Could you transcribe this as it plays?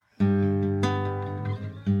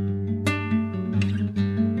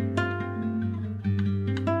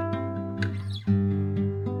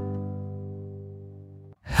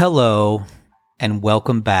Hello, and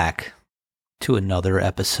welcome back to another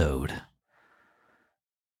episode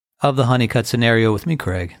of the Honeycut Scenario with me,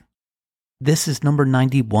 Craig. This is number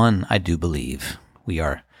 91, I do believe. We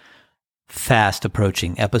are fast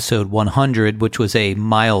approaching episode 100, which was a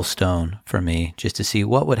milestone for me, just to see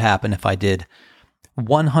what would happen if I did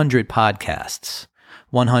 100 podcasts,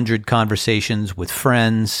 100 conversations with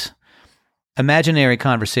friends, imaginary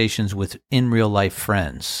conversations with in real life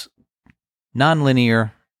friends,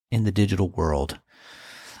 non-linear in the digital world.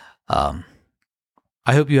 I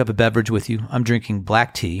hope you have a beverage with you. I'm drinking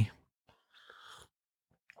black tea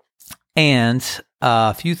and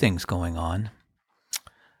a few things going on.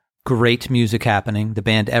 Great music happening. The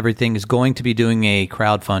band Everything is going to be doing a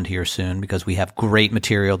crowdfund here soon because we have great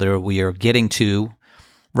material there. We are getting to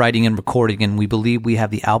writing and recording, and we believe we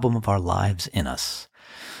have the album of our lives in us.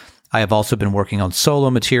 I have also been working on solo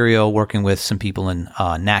material, working with some people in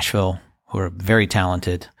Nashville who are very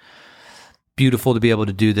talented. Beautiful to be able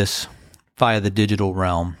to do this via the digital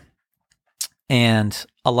realm. And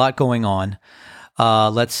a lot going on.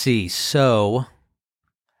 Let's see. So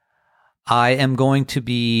I am going to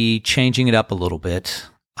be changing it up a little bit.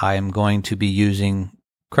 I am going to be using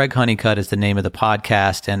Craig Honeycutt as the name of the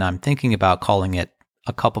podcast, and I'm thinking about calling it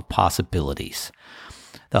A Cup of Possibilities.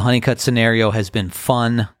 The Honeycutt Scenario has been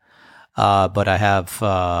fun, but I have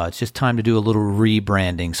it's just time to do a little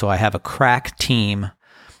rebranding. So I have a crack team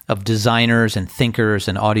of designers and thinkers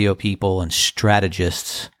and audio people and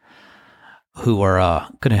strategists who are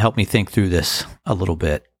going to help me think through this a little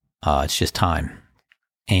bit. It's just time.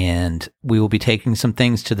 And we will be taking some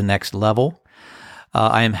things to the next level.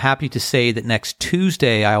 I am happy to say that next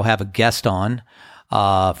Tuesday I'll have a guest on,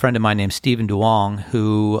 a friend of mine named Stephen Duong,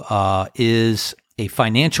 who is a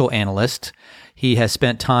financial analyst. He has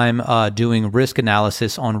spent time doing risk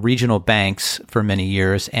analysis on regional banks for many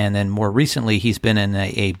years, and then more recently, he's been in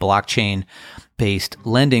a blockchain-based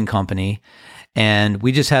lending company. And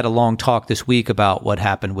we just had a long talk this week about what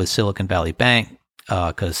happened with Silicon Valley Bank,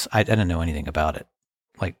 because I didn't know anything about it.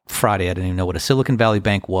 Like Friday, I didn't even know what a Silicon Valley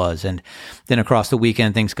Bank was. And then across the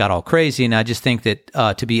weekend, things got all crazy, and I just think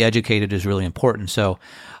that to be educated is really important. So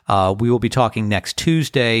we will be talking next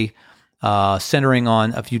Tuesday, centering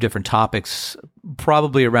on a few different topics,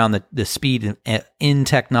 probably around the speed in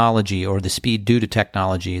technology, or the speed due to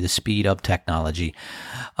technology, the speed of technology.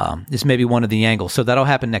 This may be one of the angles. So that'll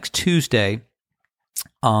happen next Tuesday,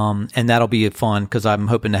 and that'll be fun because I'm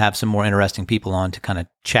hoping to have some more interesting people on to kind of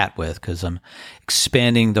chat with, because I'm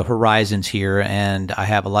expanding the horizons here, and I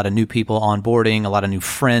have a lot of new people onboarding, a lot of new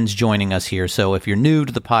friends joining us here. So if you're new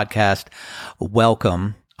to the podcast,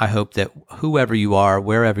 welcome. I hope that whoever you are,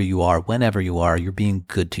 wherever you are, whenever you are, you're being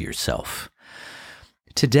good to yourself.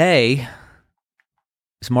 Today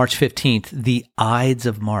is March 15th, the Ides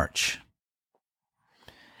of March.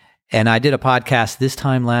 And I did a podcast this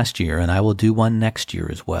time last year, and I will do one next year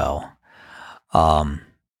as well.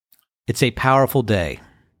 It's a powerful day.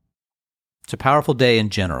 It's a powerful day in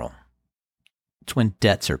general. It's when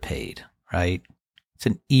debts are paid, right? It's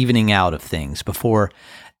an evening out of things before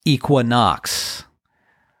equinox.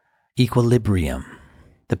 Equilibrium,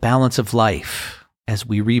 the balance of life as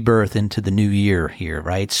we rebirth into the new year here,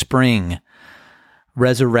 right? Spring,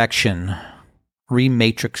 resurrection,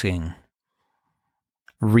 rematrixing,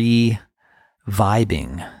 reviving,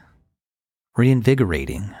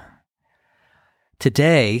 reinvigorating.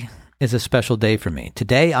 Today is a special day for me.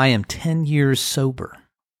 Today I am 10 years sober.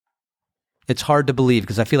 It's hard to believe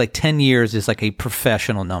because I feel like 10 years is like a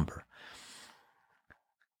professional number.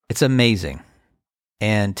 It's amazing.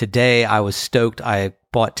 And today I was stoked. I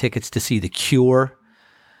bought tickets to see The Cure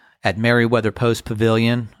at Merriweather Post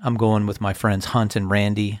Pavilion. I'm going with my friends Hunt and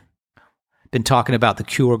Randy. Been talking about The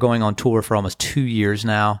Cure going on tour for almost 2 years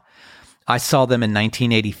now. I saw them in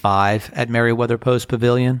 1985 at Merriweather Post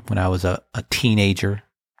Pavilion when I was a teenager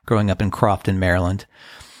growing up in Crofton, Maryland.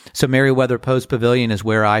 So Merriweather Post Pavilion is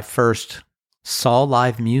where I first saw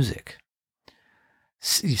live music.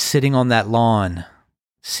 Sitting on that lawn,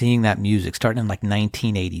 seeing that music starting in like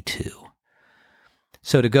 1982.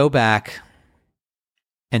 So to go back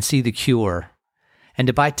and see The Cure and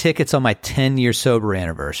to buy tickets on my 10-year sober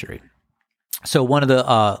anniversary. So one of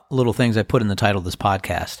the little things I put in the title of this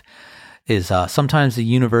podcast is sometimes the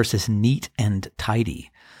universe is neat and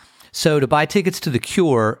tidy. So to buy tickets to The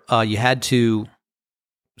Cure, you had to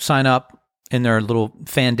sign up in their little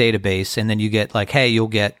fan database, and then you get like, hey, you'll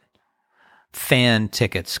get fan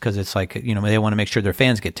tickets, because it's like, you know, they want to make sure their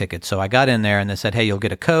fans get tickets. So I got in there and they said, hey, you'll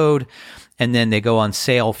get a code, and then they go on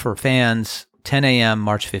sale for fans 10 a.m.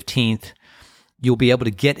 March 15th. You'll be able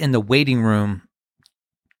to get in the waiting room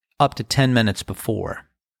up to 10 minutes before.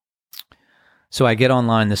 So I get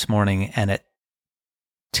online this morning, and at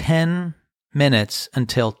 10 minutes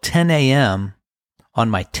until 10 a.m. on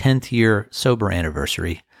my 10th year sober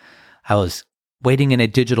anniversary, I was waiting in a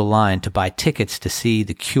digital line to buy tickets to see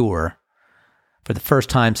The Cure for the first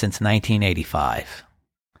time since 1985.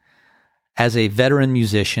 As a veteran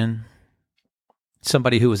musician,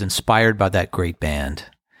 somebody who was inspired by that great band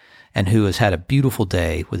and who has had a beautiful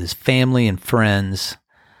day with his family and friends,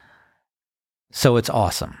 so it's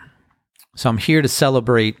awesome. So I'm here to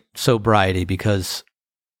celebrate sobriety because,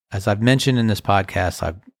 as I've mentioned in this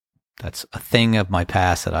podcast, that's a thing of my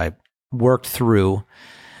past that I worked through.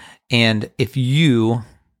 And if you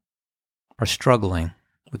are struggling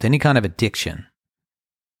with any kind of addiction,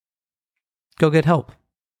 go get help.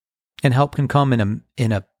 And help can come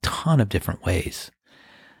in a ton of different ways.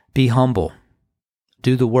 Be humble.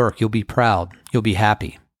 Do the work. You'll be proud. You'll be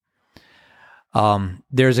happy.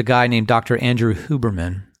 There's a guy named Dr. Andrew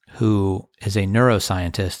Huberman who is a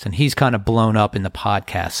neuroscientist, and he's kind of blown up in the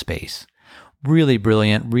podcast space. Really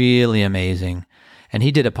brilliant, really amazing. And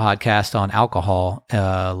he did a podcast on alcohol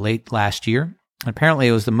late last year. Apparently,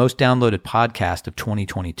 it was the most downloaded podcast of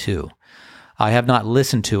 2022. I have not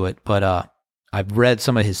listened to it, but I've read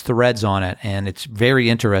some of his threads on it, and it's very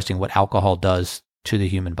interesting what alcohol does to the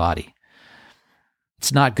human body.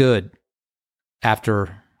 It's not good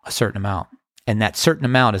after a certain amount. And that certain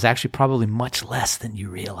amount is actually probably much less than you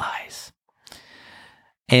realize.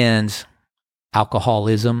 And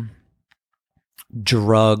alcoholism,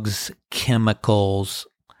 drugs, chemicals,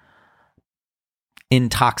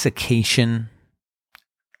 intoxication,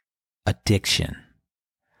 addiction.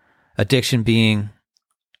 Addiction being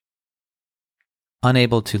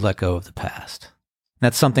unable to let go of the past.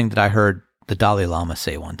 That's something that I heard the Dalai Lama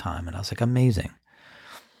say one time, and I was like, amazing.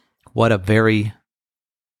 What a very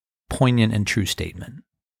poignant and true statement.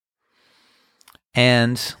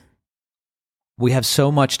 And we have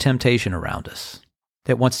so much temptation around us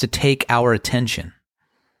that wants to take our attention.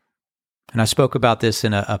 And I spoke about this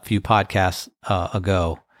in a few podcasts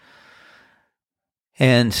ago.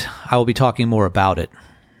 And I will be talking more about it,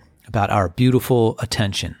 about our beautiful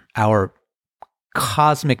attention, our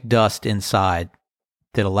cosmic dust inside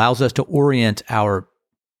that allows us to orient our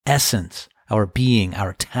essence, our being,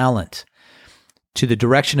 our talent to the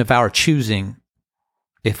direction of our choosing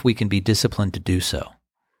if we can be disciplined to do so.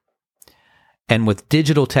 And with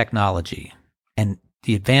digital technology and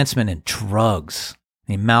the advancement in drugs,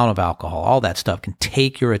 the amount of alcohol, all that stuff can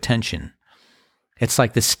take your attention. It's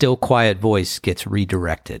like the still quiet voice gets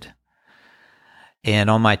redirected. And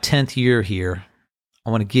on my 10th year here, I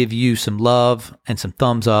want to give you some love and some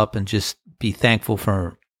thumbs up and just be thankful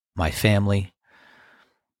for my family,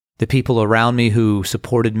 the people around me who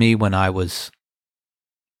supported me when I was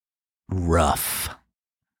rough,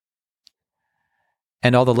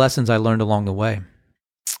 and all the lessons I learned along the way.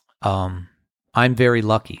 I'm very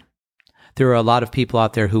lucky. There are a lot of people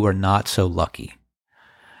out there who are not so lucky,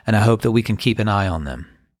 and I hope that we can keep an eye on them.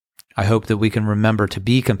 I hope that we can remember to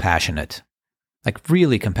be compassionate, like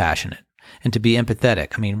really compassionate, and to be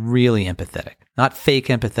empathetic. I mean, really empathetic, not fake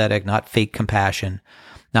empathetic, not fake compassion,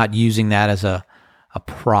 not using that as a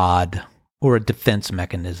prod or a defense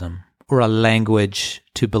mechanism or a language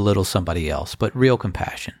to belittle somebody else, but real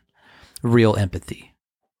compassion, real empathy.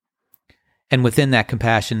 And within that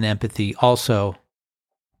compassion and empathy, also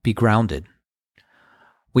be grounded.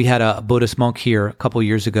 We had a Buddhist monk here a couple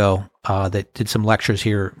years ago that did some lectures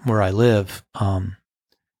here where I live.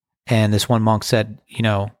 And this one monk said,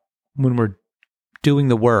 when we're doing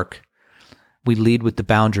the work, we lead with the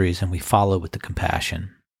boundaries and we follow with the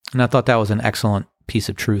compassion. And I thought that was an excellent piece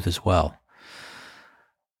of truth as well.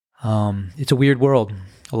 It's a weird world,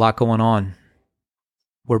 a lot going on.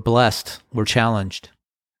 We're blessed. We're challenged.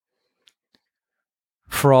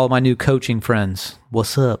 For all my new coaching friends,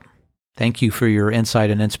 what's up? Thank you for your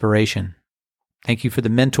insight and inspiration. Thank you for the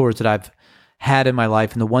mentors that I've had in my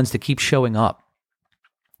life and the ones that keep showing up.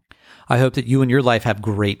 I hope that you in your life have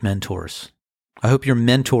great mentors. I hope you're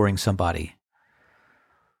mentoring somebody.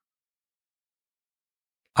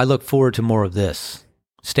 I look forward to more of this.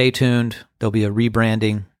 Stay tuned. There'll be a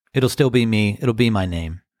rebranding. It'll still be me. It'll be my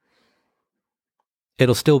name.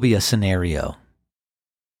 It'll still be a scenario.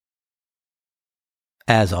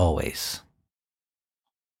 As always,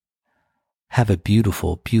 have a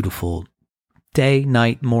beautiful, beautiful day,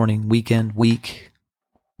 night, morning, weekend, week,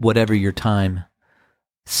 whatever your time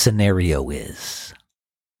scenario is.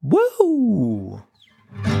 Woo!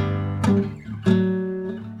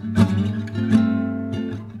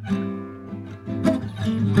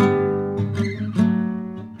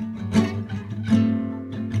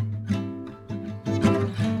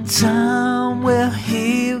 Time will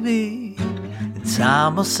heal me,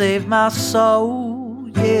 Time will save my soul,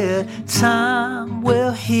 yeah. Time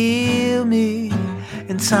will heal me,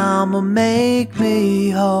 and time will make me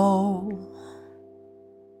whole.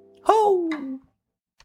 Ho!